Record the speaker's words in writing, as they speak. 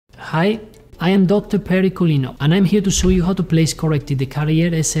Hi, I am Dr. Peri Colino and I'm here to show you how to place correctly the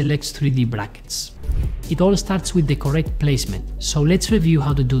Carriere SLX 3D brackets. It all starts with the correct placement, so let's review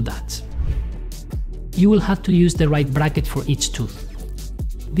how to do that. You will have to use the right bracket for each tooth.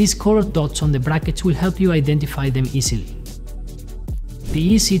 These colored dots on the brackets will help you identify them easily. The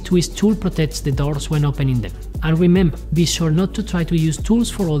Easy Twist tool protects the doors when opening them. And remember, be sure not to try to use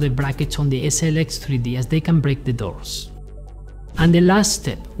tools for other brackets on the SLX 3D as they can break the doors. And the last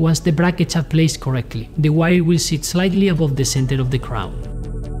step, once the brackets are placed correctly, the wire will sit slightly above the center of the crown.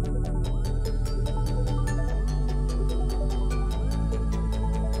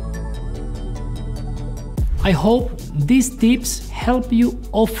 I hope these tips help you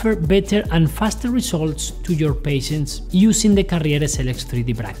offer better and faster results to your patients using the Carriere SLX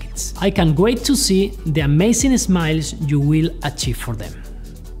 3D brackets. I can't wait to see the amazing smiles you will achieve for them.